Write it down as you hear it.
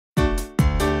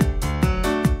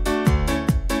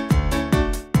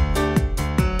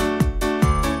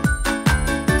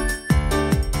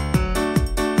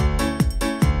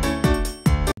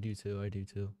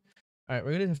All right,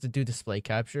 we're gonna have to do display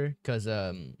capture because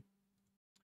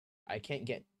I can't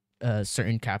get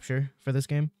certain capture for this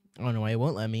game. I don't know why it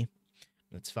won't let me.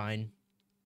 That's fine.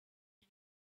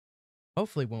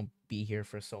 Hopefully, it won't be here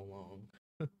for so long.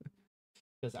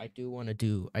 Because I do want to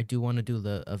do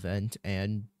the event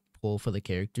and pull for the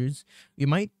characters. You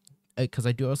might, because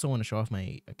I do also want to show off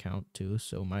my account too,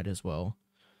 so might as well.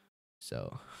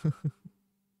 So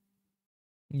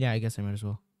yeah, I guess I might as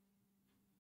well.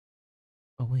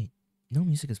 Oh wait, no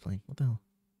music is playing. What the hell?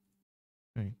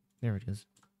 All right, there it is.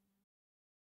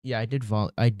 Yeah, I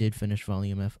did finish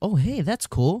Volume F. Oh hey, that's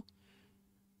cool.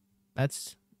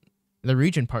 That's the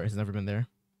region part has never been there.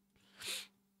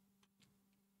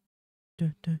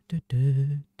 4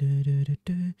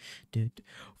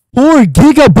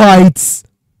 GB.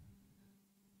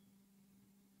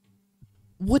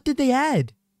 What did they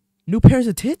add? New pairs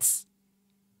of tits?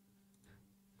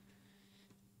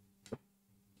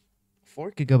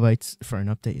 4 GB for an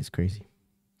update is crazy.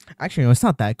 Actually, no, it's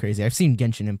not that crazy. I've seen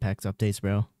Genshin Impact's updates,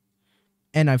 bro.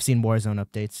 And I've seen Warzone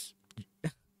updates.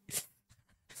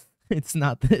 It's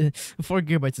not 4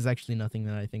 GB is actually nothing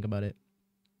that I think about it.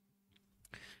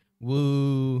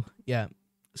 Woo. Yeah.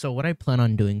 So what I plan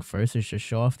on doing first is just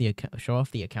show off the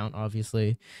account,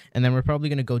 obviously, and then we're probably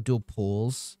gonna go do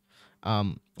polls.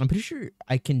 I'm pretty sure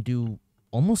I can do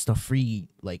almost a free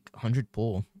like 100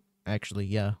 poll. Actually,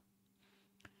 yeah,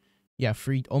 yeah,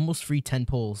 free almost free 10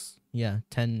 polls. Yeah,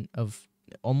 10 of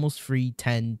almost free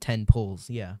 10 polls.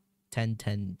 Yeah, 10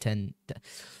 10 10.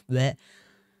 That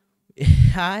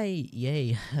hi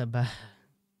yay.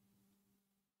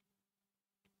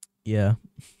 Yeah.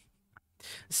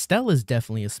 Stell is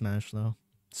definitely a smash though.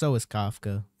 So is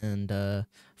Kafka and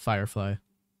Firefly.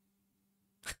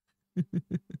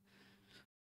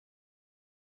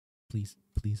 Please,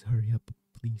 please hurry up.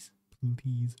 Please,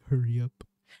 please hurry up.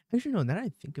 Actually, no, now that I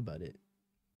think about it,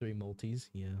 3 multis,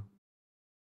 yeah.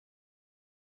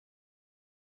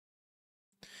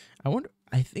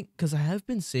 I think, because I have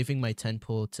been saving my 10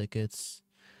 pull tickets,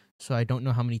 so I don't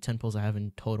know how many 10 pulls I have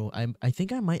in total. I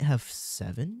think I might have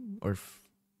 7,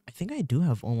 I think I do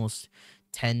have almost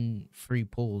 10 free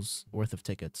pulls worth of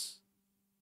tickets.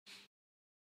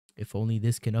 If only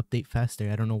this can update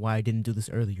faster. I don't know why I didn't do this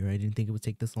earlier. I didn't think it would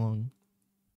take this long.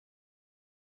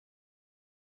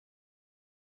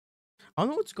 I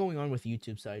don't know what's going on with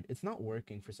YouTube side. It's not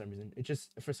working for some reason. It just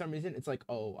for some reason it's like,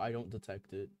 oh, I don't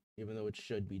detect it, even though it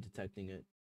should be detecting it,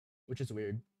 which is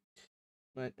weird.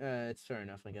 But it's fair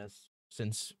enough, I guess,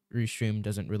 since Restream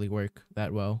doesn't really work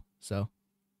that well. So,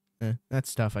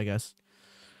 that's tough, I guess.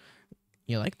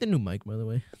 Yeah, I like the new mic, by the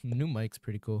way. The new mic's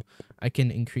pretty cool. I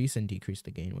can increase and decrease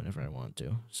the gain whenever I want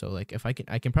to. So, like, if I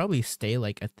can probably stay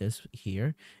like at this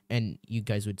here, and you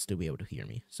guys would still be able to hear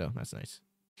me. So that's nice.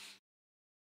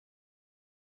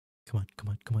 Come on, come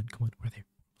on, come on, come on. We're there.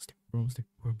 We're almost there.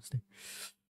 We're almost there.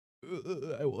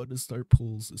 I want to start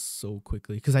pulls so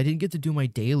quickly because I didn't get to do my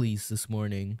dailies this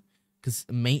morning because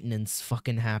maintenance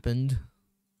fucking happened.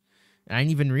 And I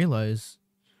didn't even realize.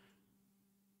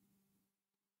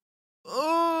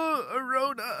 Oh,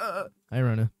 Arona. Hi,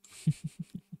 Arona.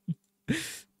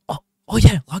 Oh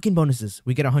yeah, login bonuses.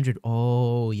 We get 100.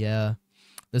 Oh yeah,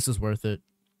 this is worth it.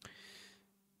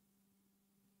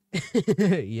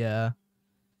 Yeah,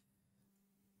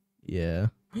 yeah.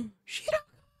 Shit.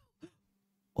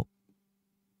 Oh,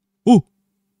 oh,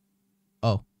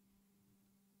 oh.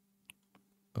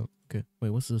 Oh, okay. Wait,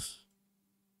 what's this?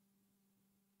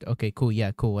 Okay, cool.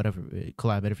 Yeah, cool. Whatever.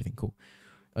 Collab, everything. Cool.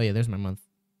 Oh yeah, there's my month.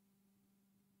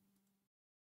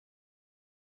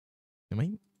 Am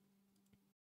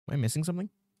I missing something?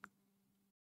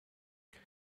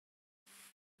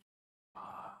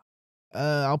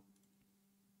 I'll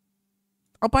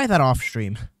buy that off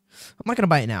stream. I'm not gonna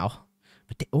buy it now.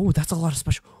 But oh, that's a lot of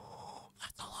special.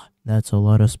 That's a lot. That's a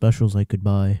lot of specials I could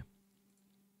buy.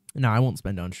 No, I won't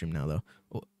spend on stream now though.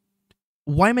 Oh,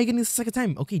 why am I getting this a second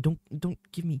time? Okay, don't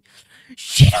give me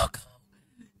shit. Pat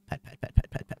pat pat pat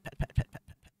pat pat pat pat pat pat pat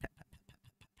pat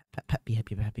pat pat. Be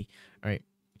happy, be happy. All right,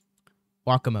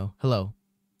 Wakamo. Hello,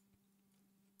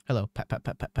 hello. Pat pat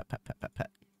pat pat pat pat pat pat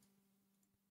pat.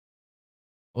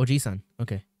 OG-san.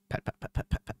 Okay. Pat pat pat pat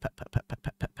pat pat pat pat pat pat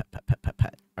pat pat pat pat pat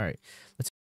pat. All right.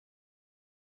 Let's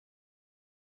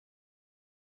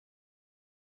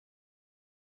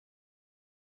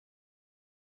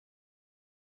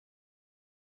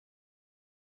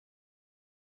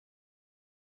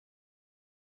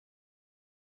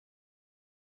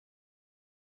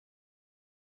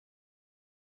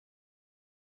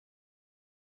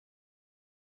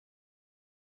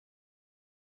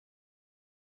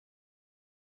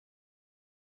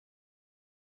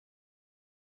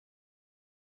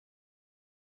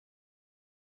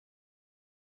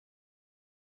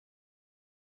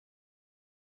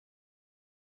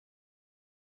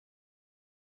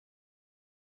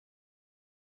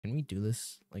Can we do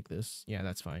this like this? Yeah,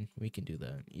 that's fine. We can do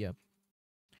that. Yep.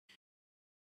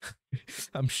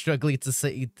 I'm struggling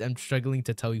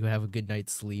to tell you have a good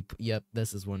night's sleep. Yep,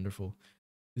 this is wonderful.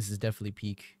 This is definitely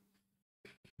peak.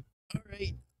 All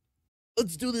right.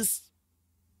 Let's do this.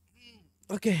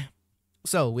 Okay.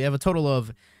 So, we have a total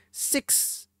of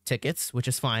 6 tickets, which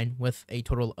is fine, with a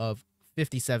total of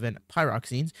 57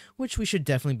 pyroxenes, which we should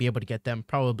definitely be able to get them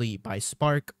probably by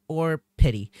Spark or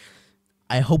Pity.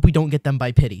 I hope we don't get them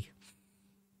by Pity.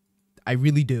 I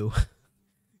really do.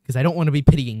 Because I don't want to be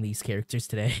pitying these characters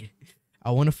today.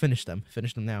 I want to finish them.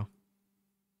 Finish them now.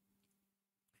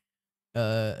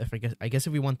 I guess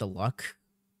if we want the luck,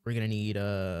 we're gonna need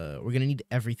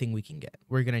everything we can get.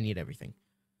 We're gonna need everything.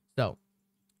 So,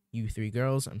 you 3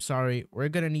 girls, I'm sorry. We're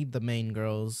gonna need the main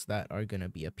girls that are gonna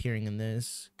be appearing in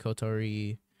this.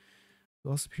 Kotori.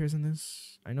 Who else appears in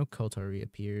this? I know Kotori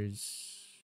appears.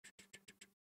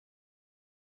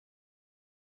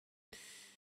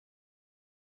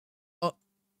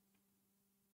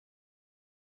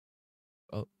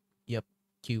 Oh, yep.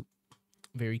 Cute.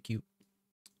 Very cute.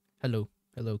 Hello.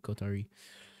 Hello, Kotari.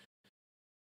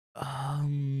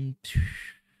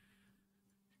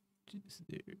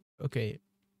 Okay.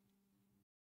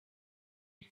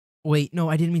 Wait, no,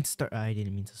 I didn't mean to start. I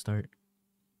didn't mean to start.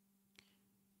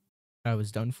 I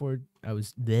was done for. I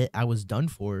was done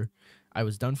for. I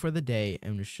was done for the day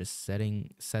and was just set.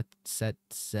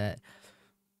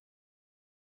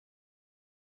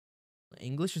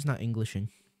 English is not Englishing.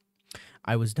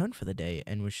 I was done for the day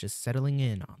and was just settling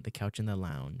in on the couch in the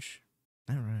lounge.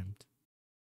 That rhymed.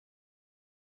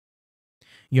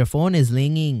 Your phone is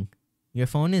ringing. Your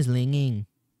phone is ringing.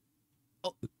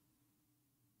 Oh.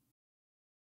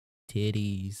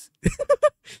 Titties.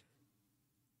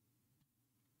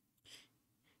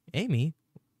 Amy?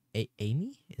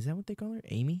 Amy? Is that what they call her?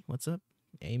 Amy? What's up?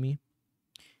 Amy?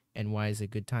 And why is it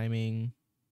good timing?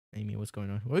 Amy, what's going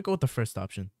on? We'll go with the first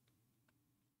option.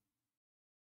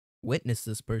 Witness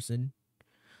this person.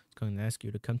 It's going to ask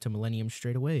you to come to Millennium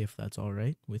straight away if that's all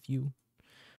right with you.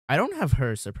 I don't have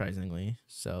her, surprisingly,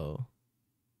 so...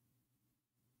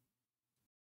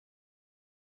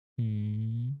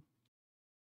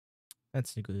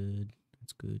 That's good.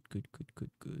 That's good.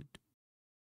 Good.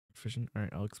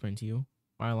 Alright, I'll explain to you.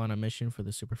 While on a mission for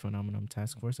the Super Phenomenon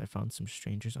Task Force, I found some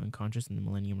strangers unconscious in the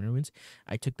Millennium Ruins.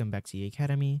 I took them back to the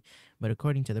Academy, but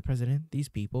according to the President, these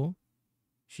people...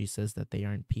 She says that they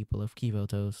aren't people of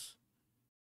Kivotos.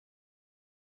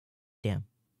 Damn.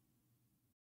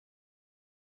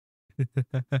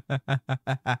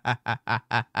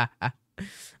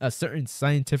 A certain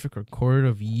scientific record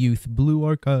of youth blue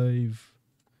archive.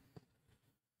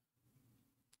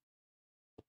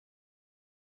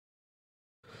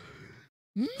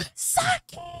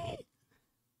 Saki. All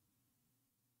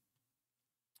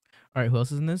right, who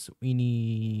else is in this? We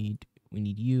need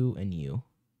you and you.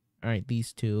 All right,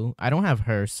 these 2. I don't have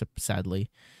her, sadly.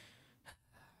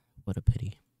 What a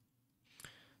pity.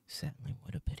 Sadly,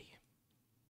 what a pity.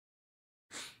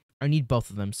 I need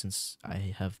both of them since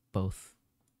I have both.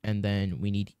 And then we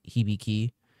need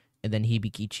Hibiki. And then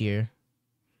Hibiki Cheer.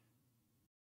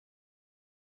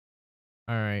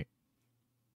 Alright.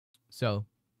 So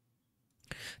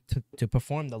to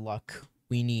perform the luck,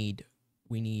 we need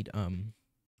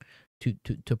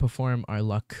to perform our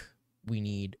luck, we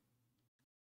need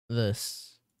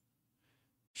this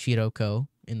Shiroko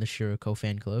in the Shiroko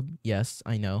fan club. Yes,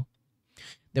 I know.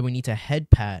 Then we need to head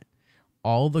pat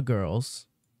all the girls.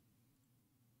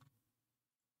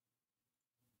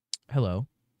 Hello.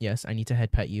 Yes, I need to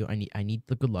head pat you. I need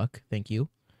the good luck. Thank you.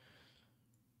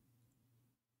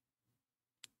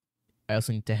 I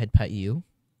also need to head pat you.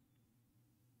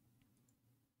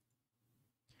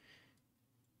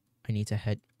 I need to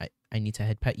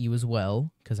head pat you as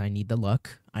well because I need the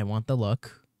luck. I want the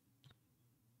luck.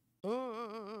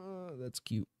 Oh, that's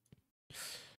cute.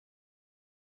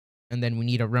 And then we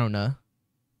need a Rona.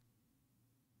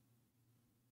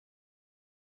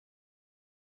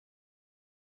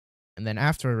 And then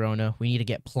after Arona, we need to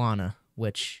get Plana,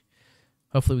 which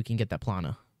hopefully we can get that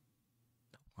Plana.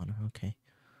 Plana, okay.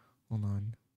 Hold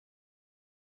on.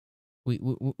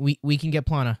 We can get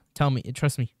Plana. Tell me,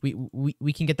 trust me.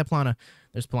 We can get the Plana.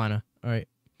 There's Plana. All right,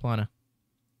 Plana.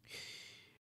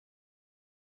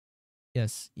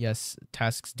 Yes.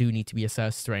 Tasks do need to be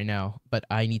assessed right now, but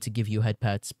I need to give you head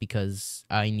pats because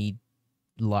I need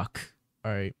luck.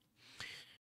 All right.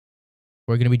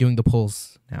 We're gonna be doing the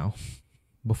pulls now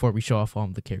before we show off all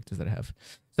of the characters that I have.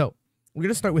 So we're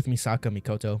gonna start with Misaka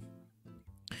Mikoto.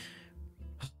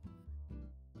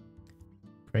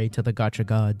 Pray to the gacha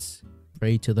gods.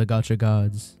 Pray to the gacha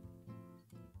gods.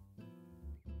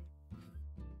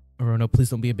 Arona, please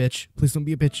don't be a bitch. Please don't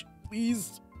be a bitch.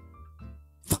 Please.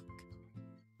 Fuck.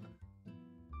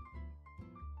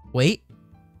 Wait.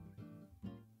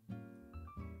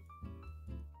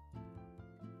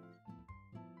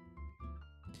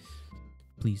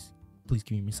 Please. Please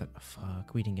give me Misaka.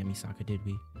 Fuck. We didn't get Misaka, did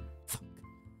we? Fuck.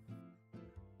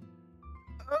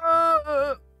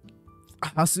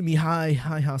 Hasumi, hi.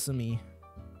 Hi, Hasumi.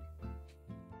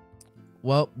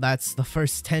 Well, that's the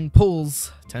first 10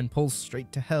 pulls. 10 pulls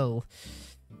straight to hell.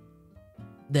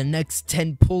 The next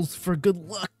 10 pulls for good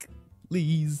luck.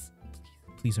 Please.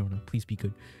 Please, Arona. Please be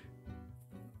good.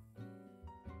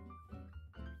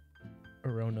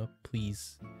 Arona,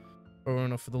 please.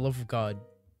 Arona, for the love of God.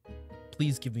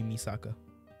 Please give me Misaka.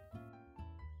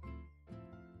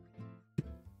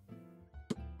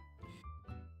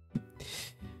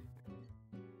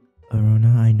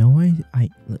 Arona, I know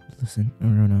listen,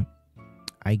 Arona.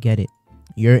 I get it.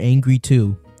 You're angry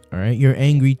too. Alright? You're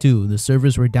angry too. The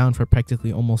servers were down for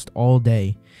practically almost all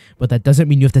day. But that doesn't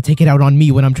mean you have to take it out on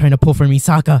me when I'm trying to pull for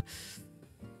Misaka.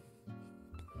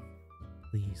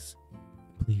 Please.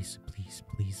 Please, please,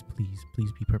 please, please,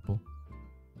 please be purple.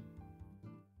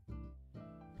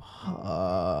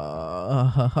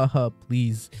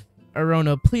 Please.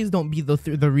 Arona, please don't be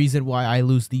the reason why I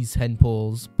lose these 10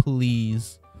 pulls.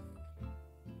 Please.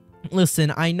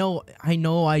 Listen, I know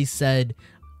I said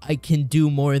I can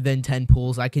do more than 10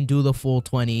 pulls. I can do the full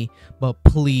 20, but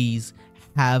please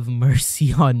have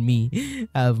mercy on me.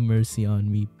 Have mercy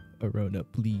on me, Arona,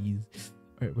 please.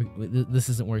 All right, wait, this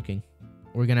isn't working.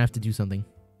 We're gonna have to do something.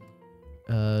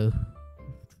 Okay.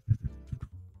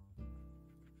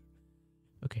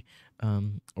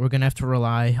 We're gonna have to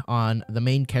rely on the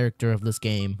main character of this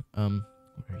game. Where are you?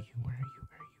 Where are you?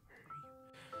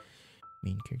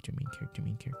 Main character, main character,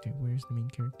 main character. Where's the main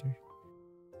character?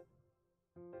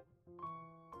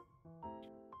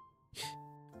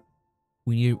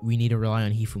 We need to rely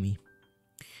on Hifumi.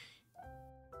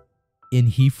 In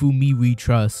Hifumi we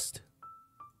trust.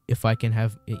 If I can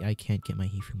have it, I can't get my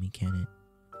Hifumi, can it?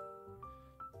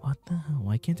 What the hell?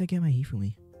 Why can't I get my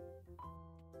Hifumi?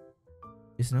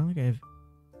 It's not like I've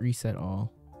reset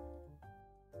all.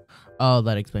 Oh,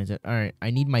 that explains it. Alright,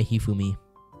 I need my Hifumi.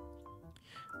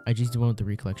 I just want the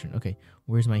recollection. Okay,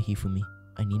 where's my Hifumi?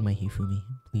 I need my Hifumi,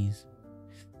 please.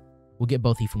 We'll get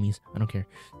both Hifumis. I don't care.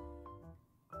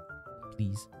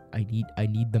 Please. I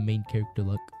need the main character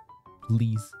luck.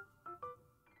 Please.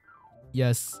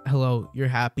 Yes, hello. You're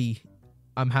happy.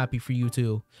 I'm happy for you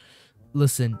too.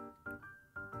 Listen.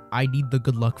 I need the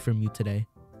good luck from you today.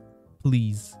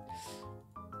 Please.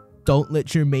 Don't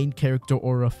let your main character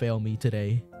aura fail me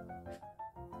today.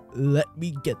 Let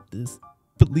me get this.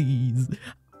 Please.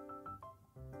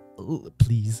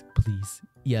 Please, please.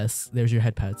 Yes, there's your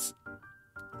head pats.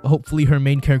 Hopefully her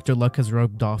main character luck has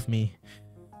rubbed off me.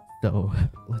 So,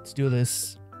 let's do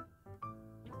this.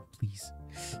 Please.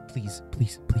 Please,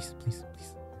 please, please, please,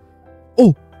 please.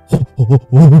 Oh!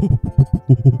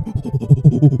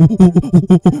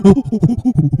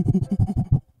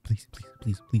 Please, please,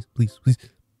 please, please, please, please.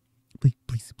 Please,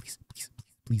 please, please,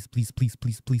 please, please, please, please,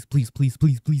 please, please, please,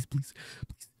 please, please, please.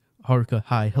 Haruka,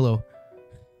 hi, hello.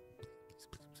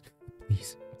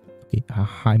 Please. Okay,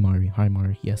 hi Mari, hi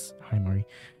Mari, yes, hi Mari.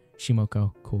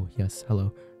 Shimoko, cool, yes,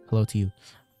 hello. Hello to you.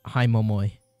 Hi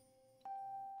Momoi.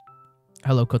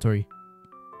 Hello Kotori.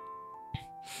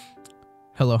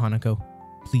 Hello Hanako.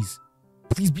 Please.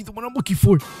 Please be the one I'm looking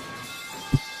for. God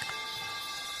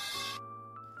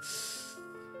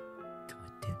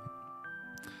damn it.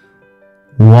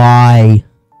 Why?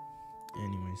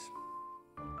 Anyways.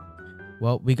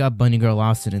 Well, we got Bunny Girl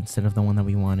Austin instead of the one that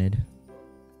we wanted.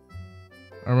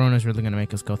 Arona's really gonna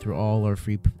make us go through all our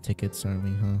free tickets, aren't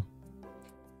we, huh?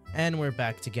 And we're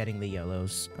back to getting the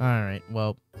yellows. Alright,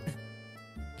 well.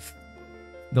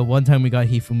 The one time we got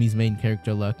Hifumi's main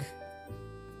character luck.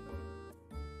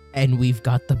 And we've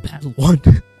got the bad one.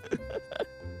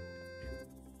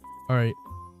 Alright.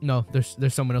 No,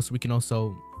 there's someone else we can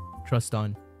also trust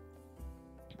on.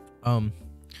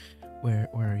 Where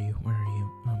are you? Where are you?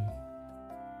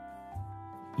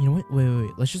 You know what?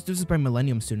 Wait. Let's just do this by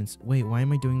Millennium students. Wait, why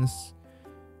am I doing this?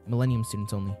 Millennium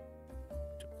students only.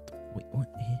 Wait,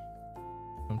 what?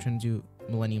 I'm trying to do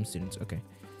Millennium students. Okay.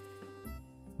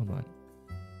 Hold on.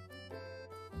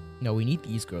 No, we need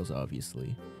these girls,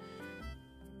 obviously.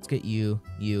 Let's get you.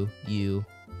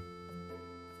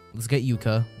 Let's get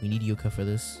Yuka. We need Yuka for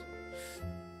this.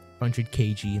 100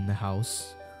 kg in the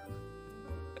house.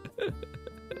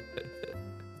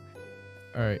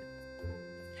 Alright.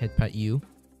 Head pat you.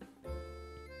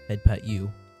 Head pat you.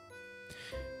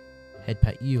 Head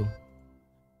pat you.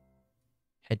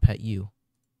 Head pat you.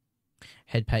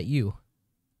 Head pat you.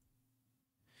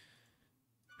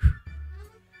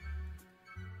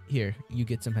 Here, you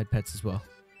get some head pets as well.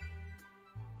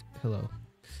 Hello.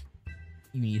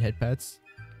 You need head pets?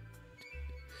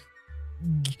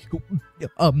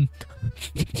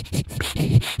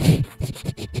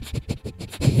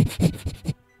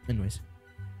 Anyways.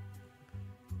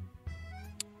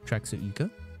 Tracksuit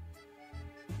Yuka.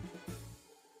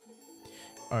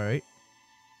 Alright.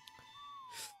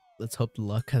 Let's hope the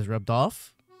luck has rubbed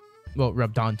off. Well,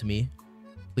 rubbed on to me.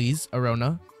 Please,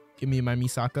 Arona. Give me my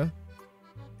Misaka.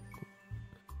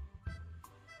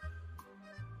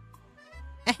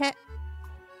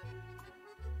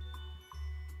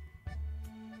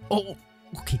 Oh,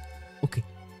 okay. Okay.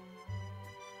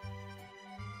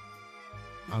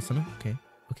 Asuna. Okay.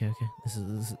 Okay. This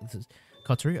is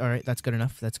Katsuri. All right, that's good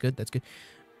enough. That's good.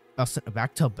 Asuna,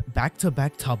 back to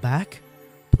back.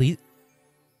 Please.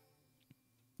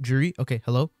 Jury. Okay.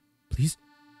 Hello. Please.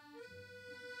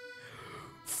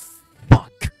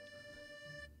 Fuck.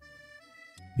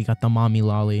 We got the mommy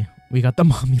lolly. We got the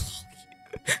mommy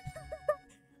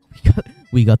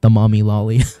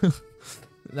lolly.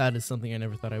 That is something I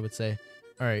never thought I would say.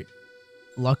 All right.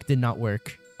 Luck did not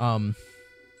work. You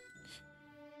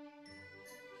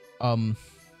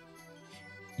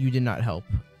did not help.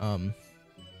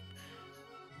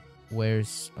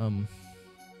 Where's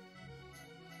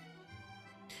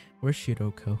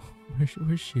Shiroko?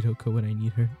 Where's Shiroko when I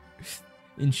need her?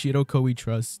 In Shiroko we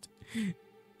trust.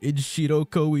 In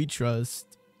Shiroko we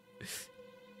trust.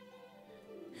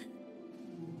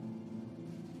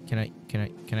 Can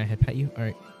I head pat you? All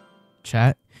right.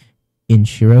 Chat. In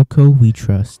Shiroko we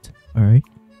trust. All right.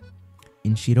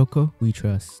 In Shiroko we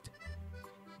trust.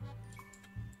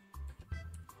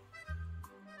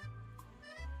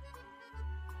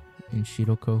 In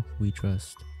Shiroko we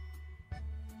trust.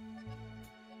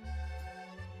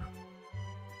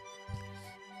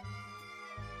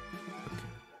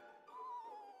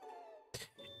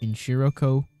 In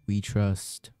Shiroko we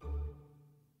trust.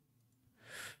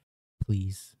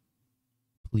 Please.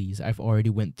 Please, I've already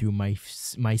went through my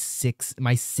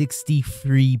 60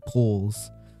 free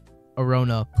polls.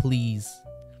 Arona, please.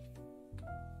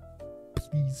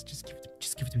 Please, just give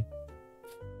it to me.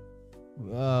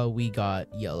 We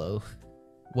got yellow.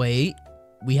 Wait,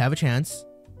 we have a chance.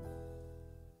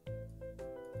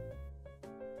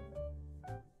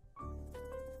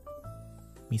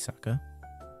 Misaka.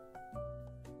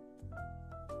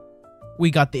 We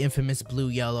got the infamous blue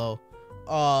yellow.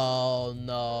 Oh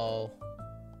no.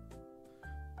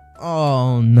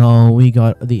 Oh no, we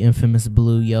got the infamous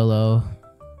blue yellow.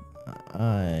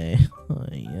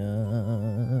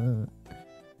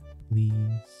 Please. You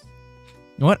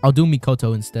know what? I'll do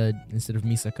Mikoto instead of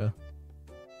Misaka.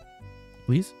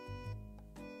 Please?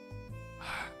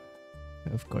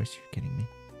 Of course you're kidding me.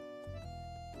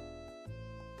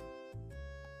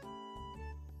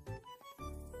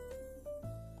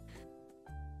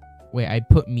 Wait, I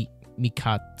put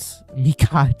Mikat.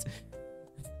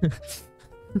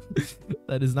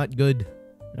 That is not good.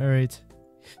 Alright.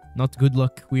 Not good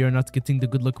luck. We are not getting the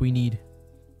good luck we need.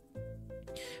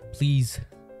 Please.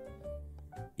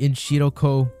 In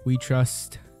Shiroko, we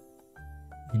trust.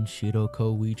 In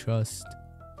Shiroko, we trust.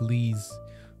 Please.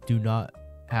 Do not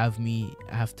have me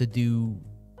have to do...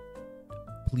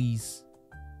 Please.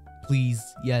 Please.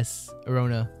 Yes.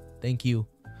 Arona. Thank you.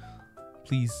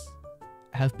 Please.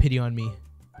 Have pity on me.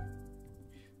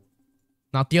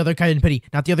 Not the other kind of pity.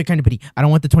 Not the other kind of pity. I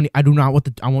don't want the 20. I do not want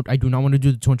the. I do not want to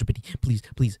do the 200 pity. Please,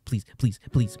 please, please, please,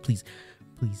 please, please,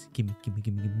 please. Give me,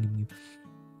 please,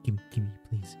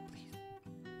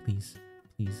 please,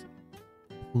 please,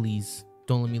 please.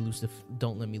 Don't let me lose the.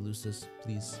 Don't let me lose this,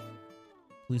 please.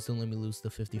 Please don't let me lose the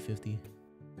 50-50.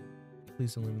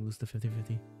 Please don't let me lose the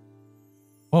 50-50.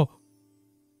 Oh.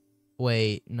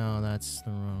 Wait, no, that's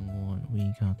the wrong one.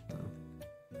 We got the.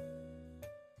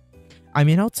 I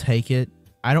mean, I'll take it.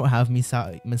 I don't have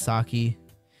Misaki.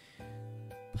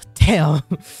 Damn.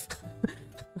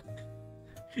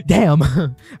 Damn.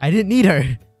 I didn't need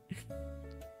her.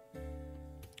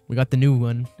 We got the new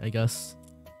one, I guess.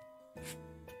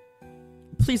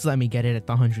 Please let me get it at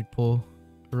the 100 pull.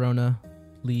 Arona,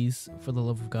 please, for the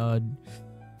love of God.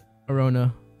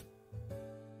 Arona.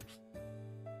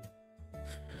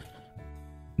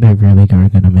 They really are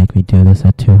gonna make me do this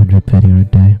at 200 pity a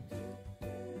day.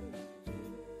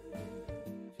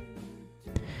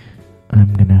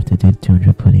 I'm gonna have to do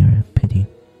 200 pity.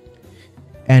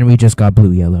 And we just got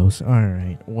blue yellows.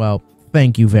 Alright, well,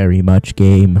 thank you very much,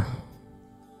 game.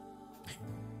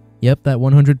 Yep, that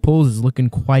 100 pulls is looking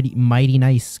quite mighty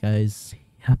nice, guys.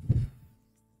 Yep.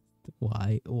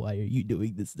 Why are you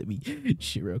doing this to me?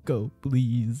 Shiroko,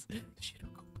 please.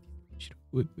 Shiroko, please.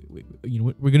 Wait. You know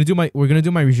what? We're gonna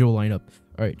do my visual lineup.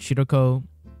 All right, Shiroko.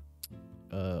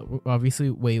 Obviously,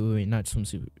 wait, not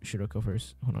swimsuit. Shiroko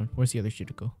first. Hold on. Where's the other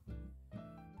Shiroko?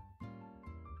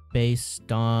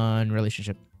 Based on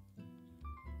relationship.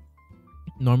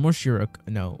 Normal Shiroko.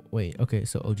 No, wait. Okay,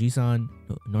 so Oji-san,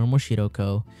 normal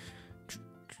Shiroko,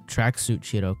 tracksuit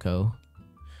Shiroko,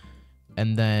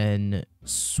 and then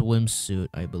swimsuit,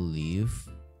 I believe.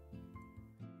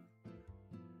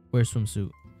 Where's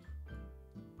swimsuit?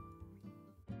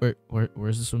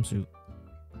 Where's the swimsuit?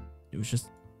 It was just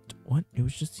what? It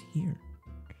was just here.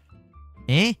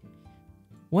 Eh?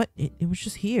 What? It was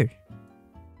just here.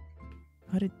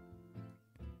 How did?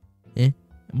 Eh?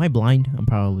 Am I blind? I'm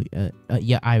probably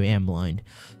yeah, I am blind.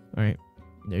 All right.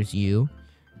 There's you.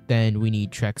 Then we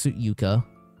need tracksuit Yuka,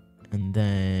 and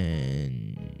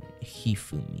then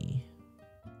Hifumi.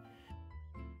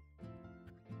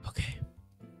 Okay.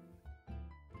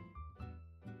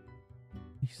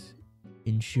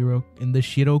 In the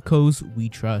Shirokos we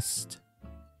trust.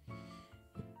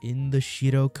 In the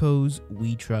Shirokos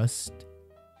we trust.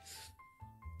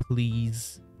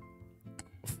 Please,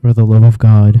 for the love of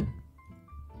God,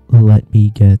 let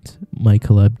me get my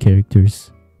collab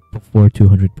characters before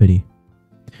 200 pity.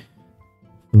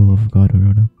 For the love of God,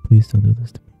 Arona, please don't do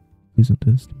this to me. Please don't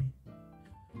do this to me.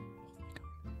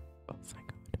 Oh, thank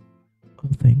God. Oh,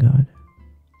 thank God.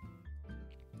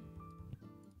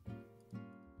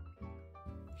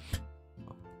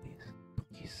 Oh,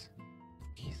 please.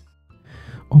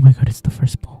 Oh my God, it's the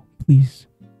first ball. Please.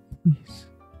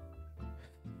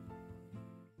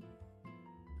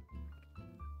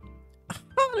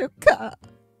 Haruka.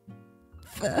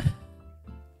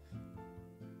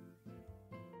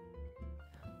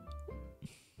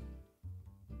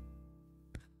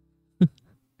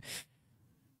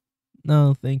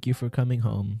 No, thank you for coming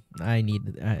home. I need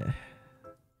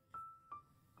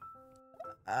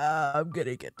I'm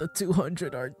gonna get the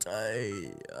 200, aren't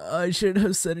I? I shouldn't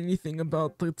have said anything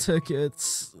about the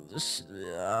tickets.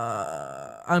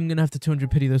 I'm gonna have to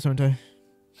 200 pity this, aren't I?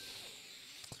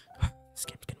 This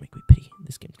game's gonna make me pity.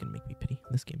 This game's gonna make me pity.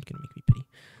 This game's gonna make me pity.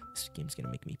 This game's gonna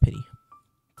make me pity.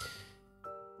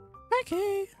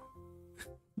 Okay.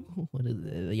 What is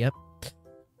it? Yep.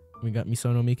 We got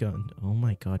Misono Mika. And oh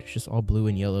my God, it's just all blue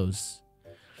and yellows.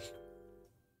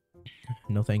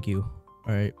 No, thank you.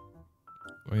 All right.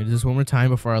 We're gonna do this one more time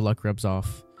before our luck rubs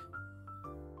off.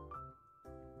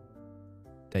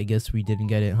 I guess we didn't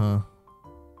get it, huh?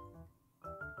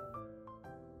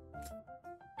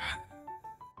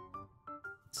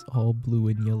 It's all blue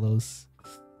and yellows.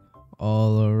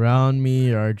 All around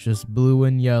me are just blue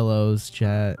and yellows,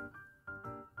 chat.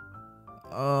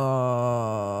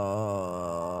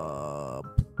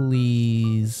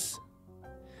 Please.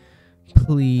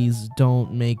 Please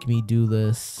don't make me do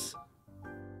this.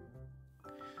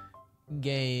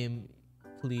 Game,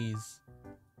 please.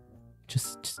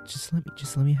 Just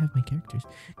let me have my characters.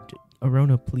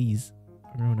 Arona, please.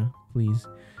 Arona, please.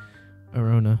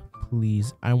 Arona,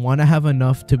 please. I want to have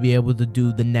enough to be able to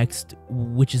do the next,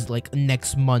 which is like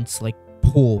next month's like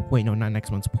pool. Wait, no, not next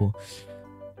month's pool.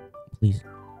 Please.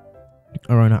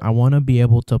 Arona, I want to be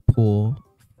able to pull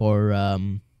for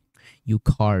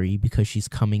Yukari because she's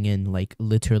coming in like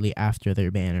literally after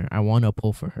their banner. I want to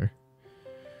pull for her.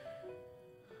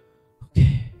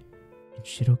 Okay. In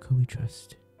Shiroko we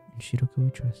trust. In Shiroko we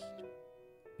trust.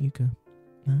 Yuka.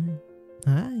 Hi.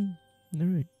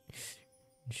 Alright.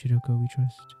 In Shiroko we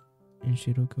trust. In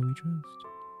Shiroko we trust.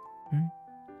 Alright.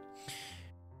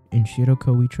 In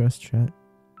Shiroko we trust, chat.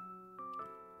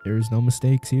 There is no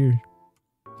mistakes here.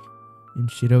 In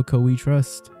Shiroko we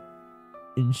trust.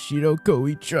 In Shiroko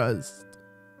we trust.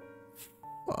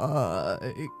 Fuck.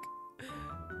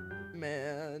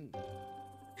 Man.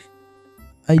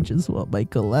 I just want my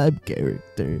collab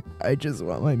character. I just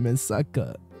want my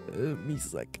Misaka.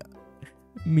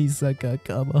 Misaka,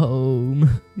 come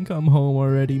home. Come home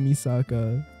already,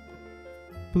 Misaka.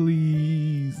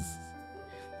 Please.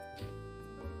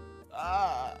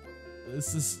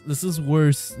 This is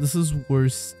worse. This is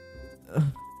worse.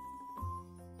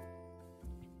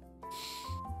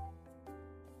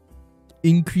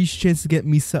 Increased chance to get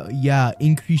Misaka. Yeah,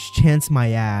 increased chance my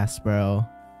ass, bro.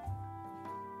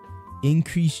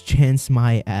 Increased chance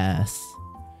my ass.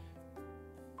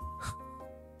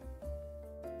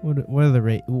 What are the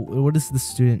rate? What is the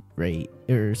student rate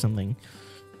or something?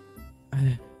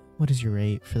 What is your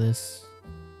rate for this?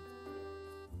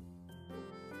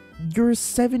 You're a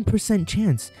 7%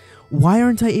 chance. Why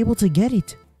aren't I able to get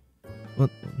it? Well,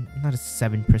 not a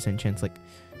 7% chance, like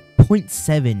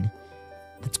 0.7.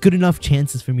 That's good enough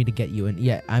chances for me to get you, and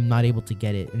yeah, I'm not able to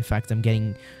get it. In fact, I'm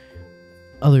getting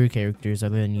other characters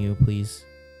other than you, please.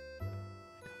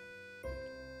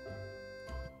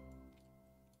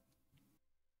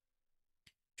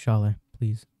 Shale,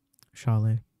 please.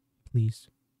 Shale, please.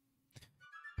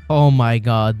 Oh my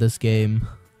god, this game.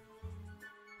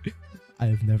 I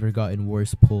have never gotten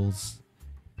worse pulls.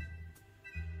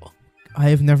 I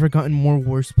have never gotten more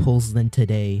worse pulls than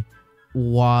today.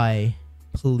 Why?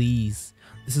 Please.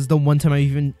 This is the one time I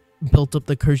even built up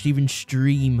the courage to even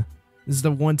stream. This is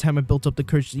the one time I built up the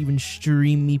courage to even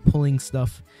stream me pulling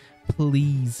stuff.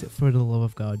 Please, for the love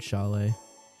of God, Shale.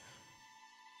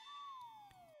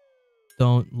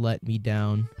 Don't let me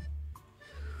down.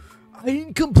 I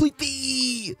didn't complete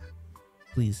the...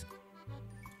 Please.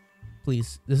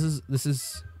 Please. This is...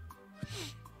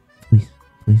 Please.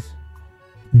 Please.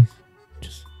 Please.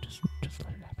 Just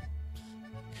let it happen.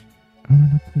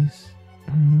 Aruna, please.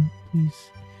 Aruna,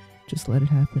 please. Just let it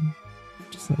happen.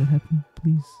 Just let it happen,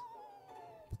 please.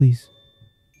 Please.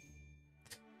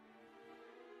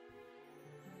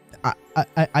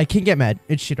 I can't get mad.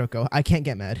 It's Shiroko. I can't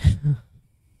get mad.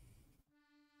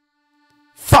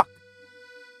 Fuck!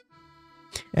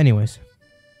 Anyways.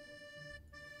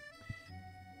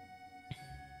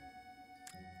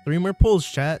 3 more pulls,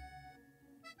 chat.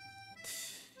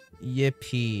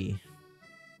 Yippee.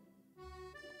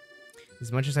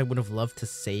 As much as I would have loved to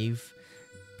save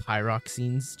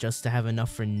pyroxenes just to have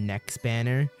enough for next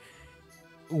banner,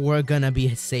 we're gonna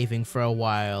be saving for a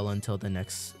while until the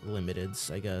next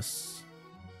limiteds, I guess.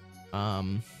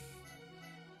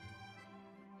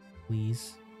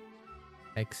 Please.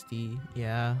 XD,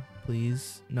 yeah,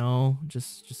 please. No,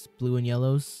 just blue and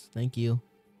yellows. Thank you.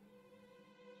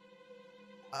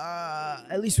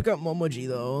 At least we got Momoji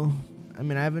though. I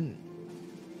mean, I haven't...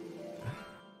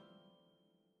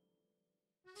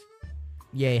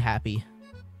 Yay, happy.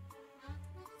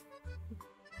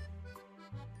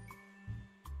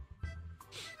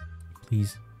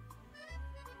 Please.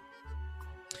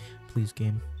 Please,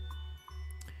 game.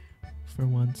 For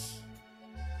once.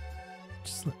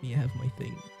 Just let me have my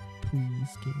thing.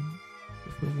 Please, game.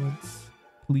 For once.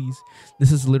 Please.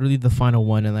 This is literally the final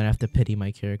one, and then I have to pity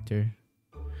my character.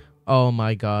 Oh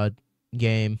my god.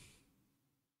 Game.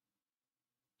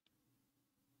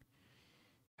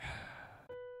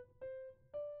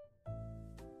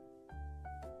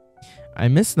 I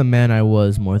miss the man I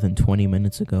was more than 20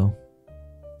 minutes ago.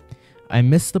 I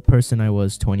miss the person I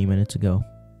was 20 minutes ago.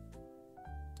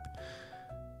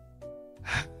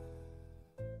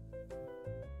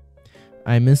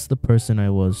 I miss the person I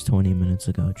was 20 minutes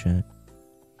ago, chat.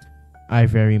 I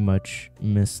very much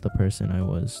miss the person I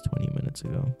was 20 minutes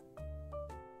ago.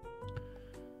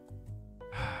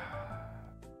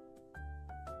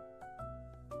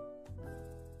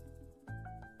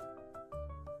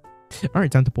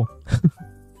 Alright, time to pull.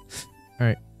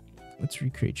 Alright, let's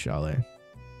recreate Shale.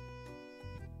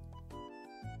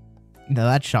 No,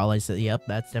 that's Shale. Yep,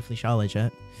 that's definitely Shale,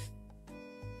 chat.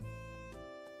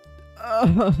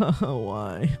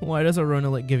 Why? Why does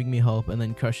Aruna like giving me hope and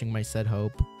then crushing my said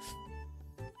hope?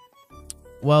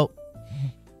 Well,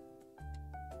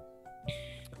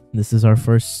 this is our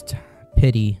first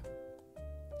pity.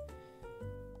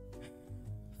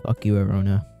 Fuck you,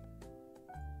 Aruna.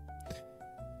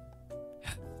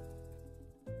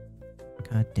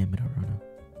 God damn it, Aruna.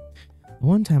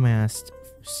 One time I asked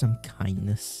for some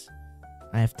kindness.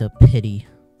 I have to pity.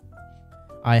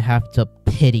 I have to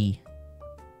pity.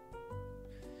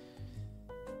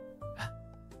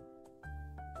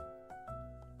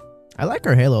 I like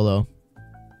her halo though.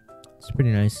 It's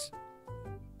pretty nice.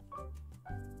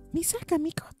 Misaka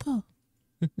Mikoto.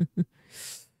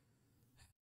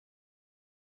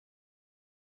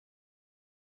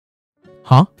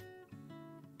 Huh?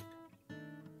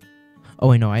 Oh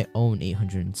wait, no, I own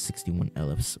 861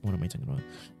 ellipses. What am I talking about?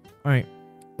 Alright.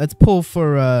 Let's pull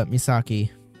for Misaki.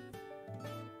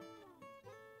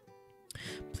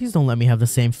 Please don't let me have the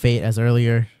same fate as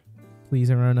earlier. Please,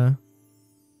 Aruna.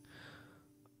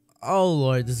 Oh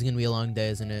lord, this is gonna be a long day,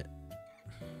 isn't it?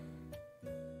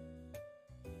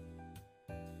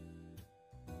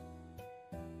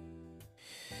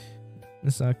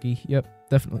 Misaki, yep,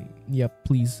 definitely. Yep,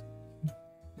 please.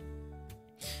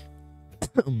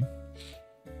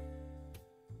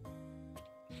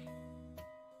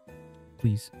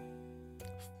 Please.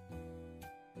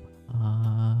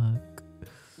 Fuck.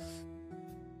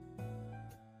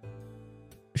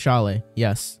 Shale,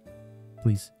 yes.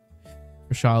 Please.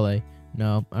 For Shale.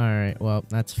 No. Alright, well,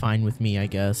 that's fine with me, I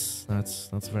guess. That's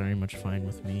very much fine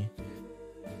with me.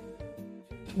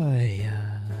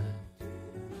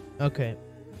 Okay.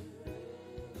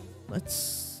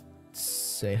 Let's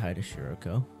say hi to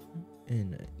Shiroko.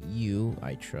 And you,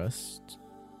 I trust.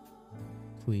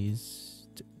 Please.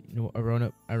 No,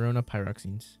 Arona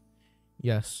pyroxenes.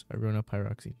 Yes, Arona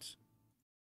pyroxenes.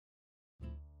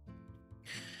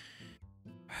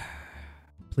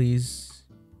 Please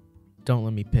don't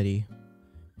let me pity.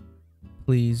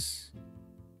 Please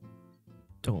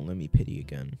don't let me pity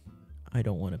again. I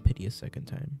don't want to pity a second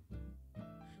time.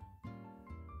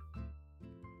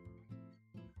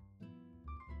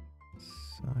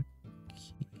 Saki.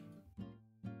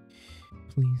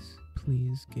 Please,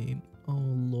 please, game. Oh,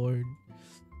 Lord.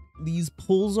 These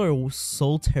pulls are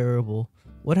so terrible.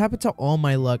 What happened to all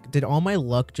my luck? Did all my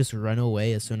luck just run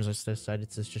away as soon as I decided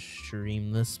to just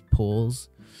stream this pulls?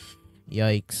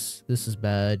 Yikes. This is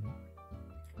bad.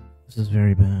 This is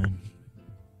very bad.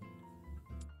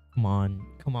 Come on.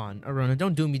 Come on. Arona,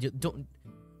 don't do me. Don't.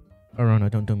 Arona,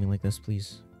 don't do me like this,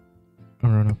 please.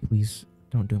 Arona, please.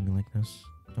 Don't do me like this.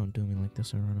 Don't do me like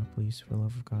this, Arona. Please, for the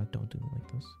love of God, don't do me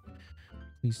like this.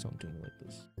 Please don't do me like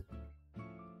this.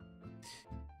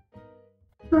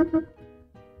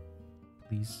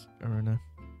 Please, Arona.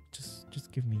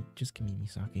 Just give me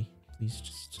Misaki. Please,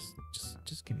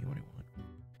 just give me what I want.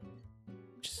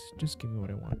 Just give me what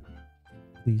I want.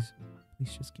 Please,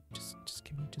 just give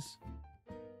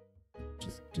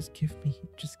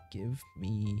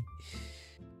me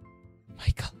my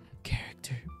collab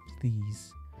character,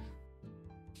 please.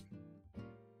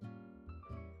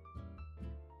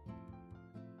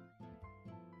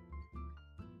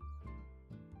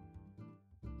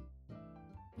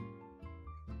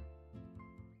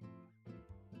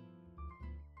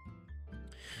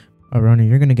 Arona,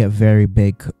 you're gonna get very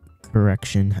big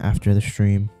correction after the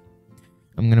stream.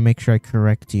 I'm gonna make sure I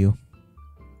correct you.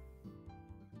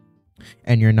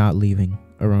 And you're not leaving,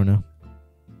 Arona.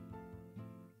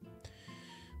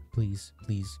 Please,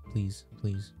 please, please,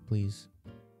 please, please.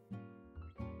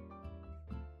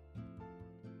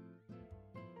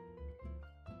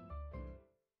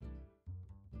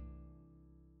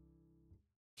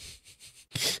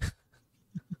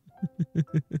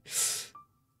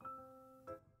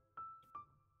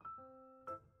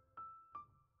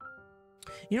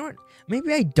 You know what?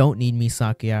 Maybe I don't need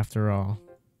Misaki after all.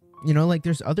 You know, like,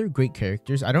 there's other great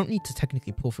characters. I don't need to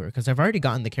technically pull for her because I've already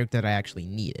gotten the character that I actually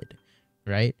needed,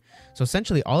 right? So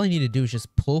essentially, all I need to do is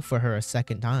just pull for her a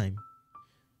second time.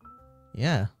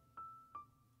 Yeah.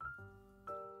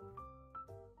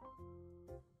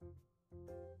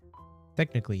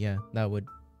 Technically, yeah.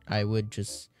 I would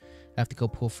just have to go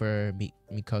pull for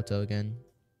Mikoto again.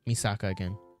 Misaka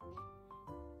again.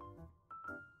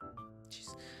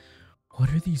 Jeez. What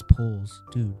are these pulls?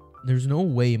 Dude, there's no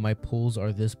way my pulls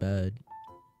are this bad.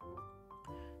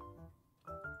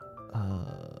 I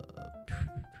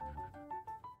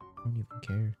don't even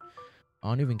care. I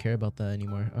don't even care about that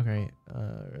anymore. Okay,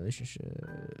 relationship.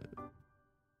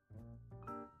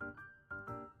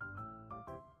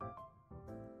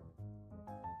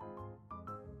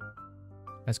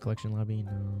 As collection lobby,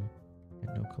 no.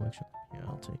 No collection. Yeah,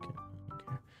 I'll take it. I don't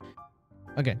care.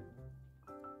 Okay.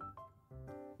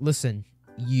 Listen,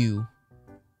 you.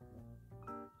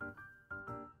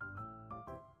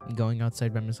 Going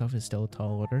outside by myself is still a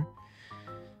tall order.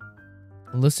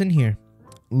 Listen here.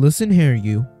 Listen here,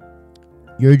 you.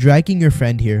 You're dragging your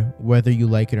friend here, whether you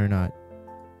like it or not.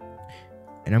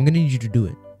 And I'm gonna need you to do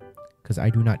it. Because I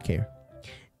do not care.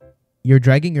 You're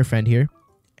dragging your friend here,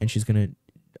 and she's gonna...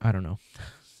 I don't know.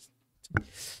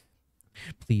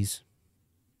 Please.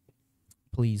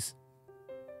 Please.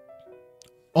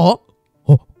 Oh!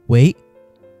 Oh, wait.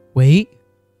 Wait.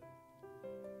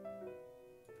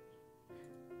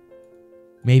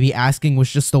 Maybe asking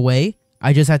was just the way?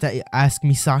 I just had to ask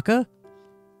Misaka?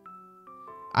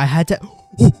 I had to...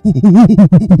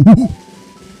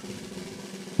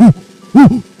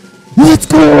 Let's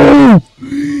go!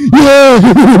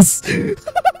 Yes!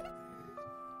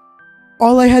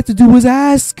 All I had to do was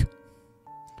ask.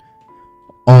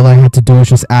 All I had to do was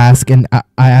just ask, and I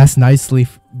asked nicely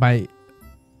by...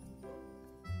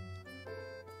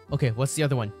 Okay, what's the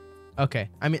other one? Okay,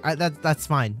 I mean, that's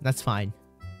fine. That's fine.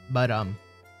 But,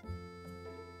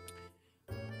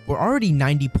 we're already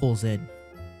 90 pulls in.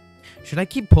 Should I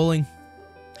keep pulling?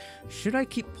 Should I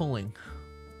keep pulling?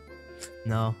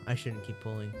 No, I shouldn't keep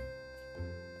pulling.